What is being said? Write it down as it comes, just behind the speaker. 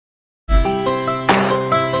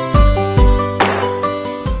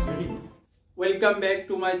Welcome back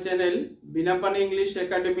to my channel Binapani English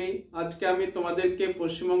academy. আজকে আমি তোমাদেরকে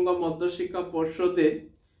পশ্চিমবঙ্গ মধ্যশিক্ষা পর্ষদের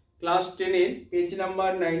ক্লাস 10 এর পেজ নাম্বার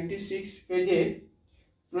 96 পেজের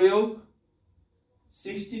প্রয়োগ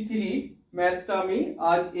 63 ম্যাথটা আমি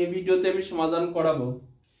আজ এই ভিডিওতে আমি সমাধান করাবো।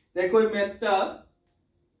 দেখো এই ম্যাথটা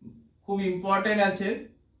খুব ইম্পর্টেন্ট আছে,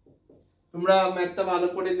 তোমরা ম্যাথটা ভালো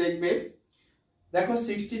করে দেখবে। দেখো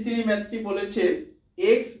 63 ম্যাথটি বলেছে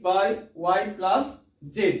x by y plus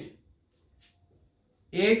z,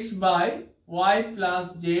 x by y plus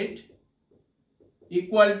z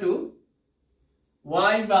equal to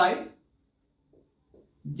y by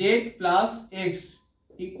z plus x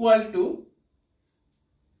equal to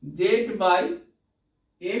z by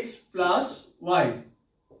x plus y।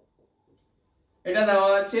 এটা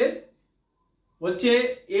দেওয়া আছে, বলছে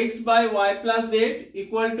x by y plus z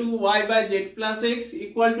equal to y by z plus x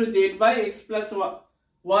equal to z by x plus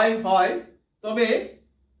y হয়, তবে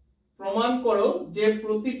প্রমাণ করো যে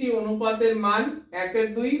প্রতিটি অনুপাতের মান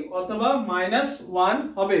 1/2 অথবা -1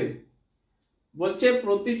 হবে। বলছে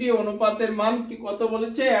প্রতিটি অনুপাতের মান কি কত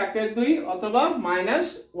বলেছে, 1/2 অথবা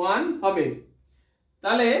 -1 হবে।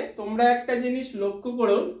 তাহলে তোমরা একটা জিনিস লক্ষ্য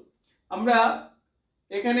করো, আমরা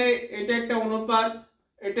এখানে এটা একটা অনুপাত,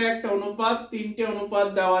 এটা একটা অনুপাত, তিনটে অনুপাত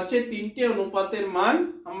দেওয়া আছে। তিনটে অনুপাতের মান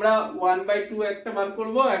আমরা 1/2 একটা বার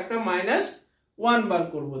করব, একটা -1 বার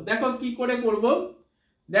করব। দেখো কি করে করব,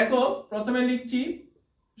 দেখো প্রথমে লিখছি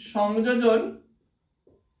সংযোজন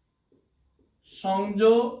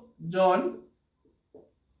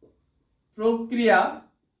প্রক্রিয়া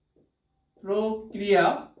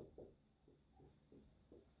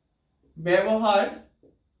ব্যবহার,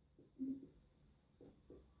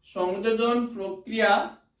 সংযোজন প্রক্রিয়া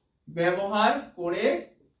ব্যবহার করে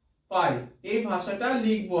পাই। এই ভাষাটা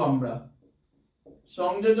লিখবো আমরা,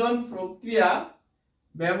 সংযোজন প্রক্রিয়া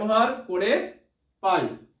ব্যবহার করে পাই।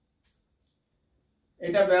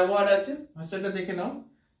 এটা ব্যবহার আছে, ভাষাটা দেখে নাও।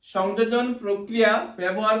 সংযোজন প্রক্রিয়া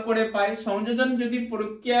ব্যবহার করে পাই। সংযোজন যদি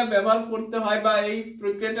প্রক্রিয়া ব্যবহার করতে হয় বা এই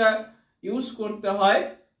প্রক্রিয়াটা ইউজ করতে হয়,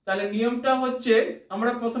 তাহলে নিয়মটা হচ্ছে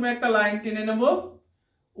আমরা প্রথমে একটা লাইন টেনে নেব,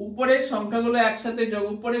 উপরের সংখ্যাগুলো একসাথে যোগ,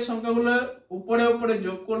 উপরের সংখ্যাগুলো উপরে উপরে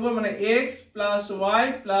যোগ করব, মানে x plus y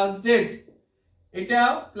plus z, এটা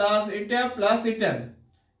প্লাস এটা প্লাস এটা।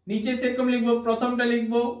 নিচে সেরকম লিখবো, প্রথমটা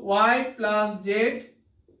লিখবো y প্লাস z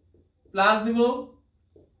প্লাস দিব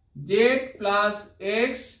z প্লাস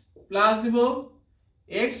x প্লাস দিব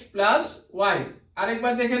x প্লাস y।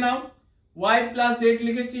 আরেকবার দেখে নাও, y প্লাস z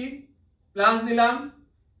লিখেছি প্লাস দিলাম,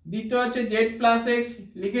 দ্বিতীয় আছে z প্লাস x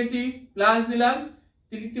লিখেছি প্লাস দিলাম,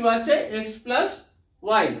 তৃতীয় আছে x প্লাস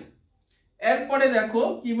y। এরপরে দেখো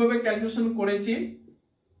কিভাবে ক্যালকুলেশন করেছি,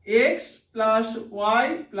 x plus y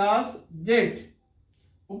plus z,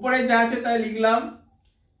 উপরে যা আছে তাই লিখলাম।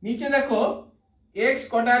 নিচে দেখো x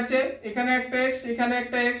কটা আছে, এখানে একটা x এখানে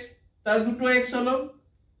একটা x, তার দুটো x হলো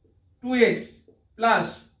 2x প্লাস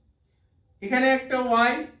এখানে একটা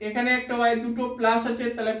y এখানে একটা y, দুটো প্লাস আছে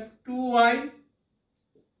তাহলে 2y।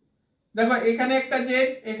 দেখো এখানে একটা z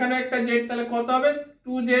এখানে একটা z, তাহলে কত হবে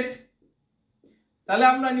 2z। তাহলে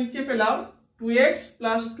আমরা নিচে পেলাম 2x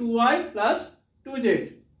plus 2y plus 2z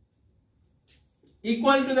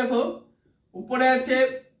equal to, দেখো উপরে আছে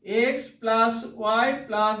x plus y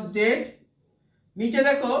plus z, নিচে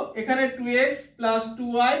দেখো এখানে 2x plus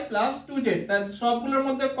 2y plus 2z। তার সবগুলোর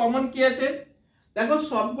মধ্যে কমন কি আছে, দেখো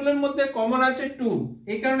সবগুলোর মধ্যে কমন আছে 2,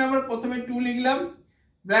 এই কারণে আমরা প্রথমে 2 লিখলাম,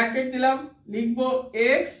 ব্র্যাকেট দিলাম, লিখবো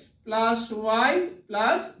x plus y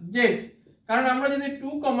plus z। কারণ আমরা যদি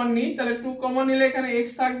 2 কমন নিই, তাহলে 2 কমন নিলে এখানে x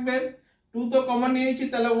থাকবে, 2 তো কমন নিয়ে নিচ্ছি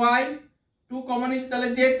তাহলে y, 2 কমন নিচ্ছি তাহলে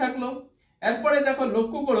z থাকলো। এরপরে দেখো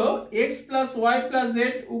লক্ষ্য করো x plus y plus z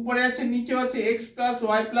উপরে আছে, নিচে আছে x plus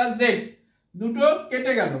y plus z, দুটো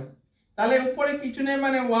কেটে গেল, তাহলে উপরে কিছু নেই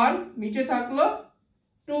মানে 1, নিচে থাকলো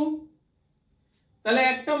 2, তাহলে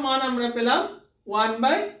একটা মান আমরা পেলাম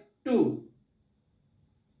 1/2।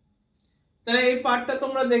 তাহলে এই পার্টটা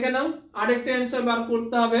তোমরা দেখে নাও, আরেকটা অ্যান্সার বার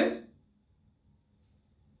করতে হবে।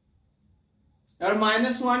 আর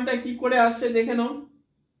 -1টা কি করে আসছে দেখে নাও,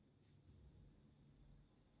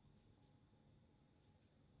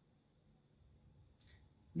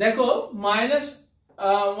 দেখো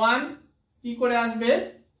 -1 কি করে আসবে,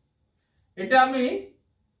 এটা আমি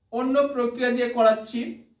অন্য প্রক্রিয়া দিয়ে করাচ্ছি।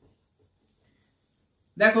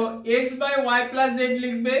 দেখো x by y plus z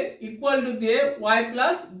লিখবে ইকুয়াল টু দিয়ে y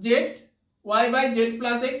plus z, y by z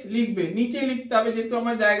plus x লিখবে, নিচে লিখতে হবে যেহেতু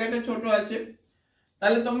আমার জায়গাটা ছোট আছে।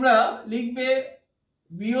 তাহলে তোমরা লিখবে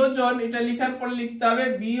বিয়োজন, এটা লেখার পর লিখতে হবে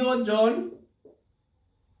বিয়োজন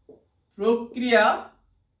প্রক্রিয়া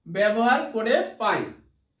ব্যবহার করে পাই।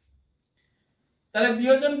 তাহলে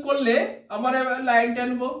বিয়োজন করলে আমরা লাইন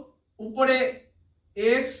টানবো, উপরে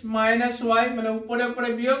এক্স মাইনাস ওয়াই, মানে উপরে উপরে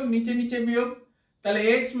বিয়োগ নিচে নিচে বিয়োগ, তাহলে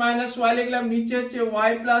এক্স মাইনাস ওয়াই লিখলাম, নিচে হচ্ছে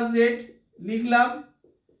ওয়াই প্লাস জেড লিখলাম,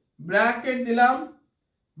 ব্র্যাকেট দিলাম,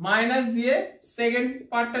 মাইনাস দিয়ে সেকেন্ড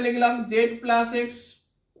পার্টটা লিখলাম জেড প্লাস এক্স,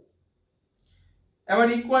 এবার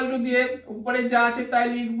ইকুয়াল টু দিয়ে উপরে যা আছে তাই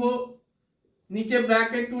লিখবো, নিচে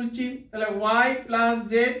ব্র্যাকেট তুলছি, তাহলে ওয়াই প্লাস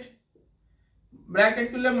জেড, ব্র্যাকেট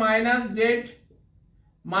তুললে মাইনাস জেড,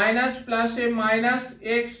 মাইনাস প্লাসে মাইনাস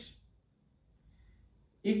এক্স,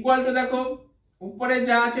 ইকুয়াল টু দেখো উপরে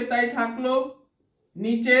যা আছে তাই থাকলো,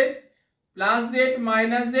 নিচে প্লাস জেড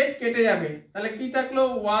মাইনাস জেড কেটে যাবে, তাহলে কি থাকলো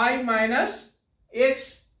ওয়াই মাইনাস এক্স।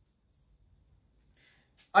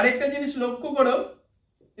 আরেকটা জিনিস লক্ষ্য করো,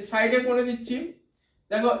 সাইডে করে দিচ্ছি,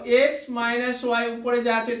 দেখো এক্স মাইনাস ওয়াই উপরে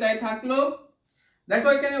যা আছে তাই থাকলো, দেখো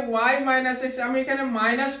এখানে ওয়াই মাইনাস এক্স, আমি এখানে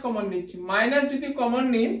মাইনাস কমন নিচ্ছি, মাইনাস যদি কমন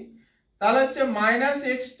নিই তাহলে হচ্ছে মাইনাস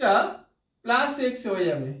এক্সটা প্লাস এক্স হয়ে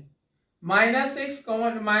যাবে, minus x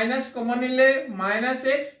common, minus common নিলে মাইনাস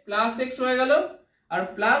এক্স প্লাস এক্স হয়ে গেল, আর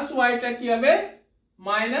প্লাস ওয়াইটা কি হবে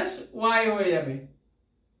মাইনাস ওয়াই হয়ে যাবে,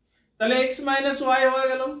 তাহলে এক্স মাইনাস ওয়াই হয়ে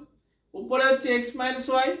গেল, উপরে হচ্ছে এক্স মাইনাস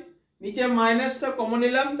ওয়াই, নিচে মাইনাসটা কমন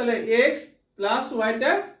নিলাম, তাহলে এক্স প্লাস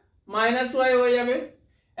ওয়াইটা মাইনাস ওয়াই হয়ে যাবে।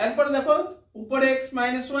 এরপর দেখো উপরে এক্স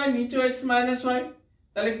মাইনাস ওয়াই, নিচে এক্স মাইনাস ওয়াই,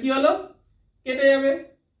 তাহলে কি হলো কেটে যাবে,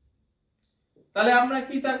 তাহলে আমরা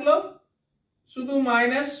কি থাকলো শুধু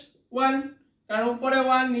মাইনাস ওয়ান, কারণ উপরে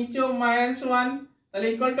ওয়ান নিচেও মাইনাস ওয়ান, তাহলে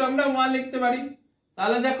ইকুয়াল টু আমরা ওয়ান লিখতে পারি।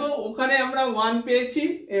 তাহলে দেখো ওখানে আমরা ওয়ান পেয়েছি,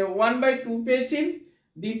 1/2 পেয়েছি,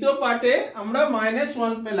 দ্বিতীয় পার্টে আমরা মাইনাস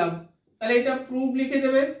ওয়ান পেলাম, তাহলে এটা প্রুফ লিখে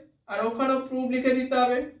দেবে, আর ওখানেও প্রুফ লিখে দিতে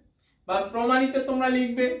হবে, বা প্রমাণিত তোমরা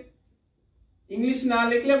লিখবে, ইংলিশ না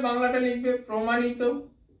লিখলে বাংলাটা লিখবে প্রমাণিত।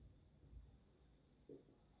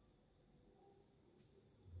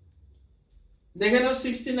 দেখে নাও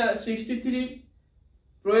 63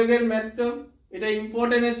 প্রয়োগের ম্যাথটা, এটা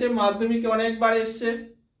ইম্পর্টেন্ট আছে, মাধ্যমিকে অনেকবার এসছে,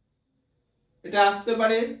 এটা আসতে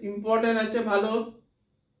পারে, ইম্পর্টেন্ট আছে ভালো।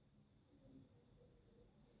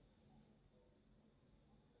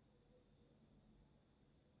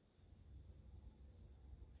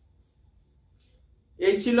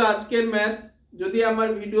 এই ছিল আজকের ম্যাথ। যদি আমার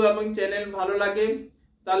ভিডিও এবং চ্যানেল ভালো লাগে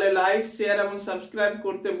তাহলে লাইক শেয়ার এবং সাবস্ক্রাইব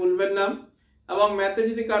করতে ভুলবেন না, এবং ম্যাথে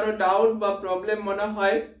যদি কারো ডাউট বা প্রবলেম মনে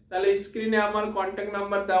হয় তাহলে স্ক্রিনে আমার কন্ট্যাক্ট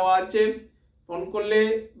নাম্বার দেওয়া আছে, ফোন করলে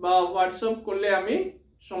বা হোয়াটসঅ্যাপ করলে আমি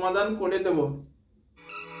সমাধান করে দেব।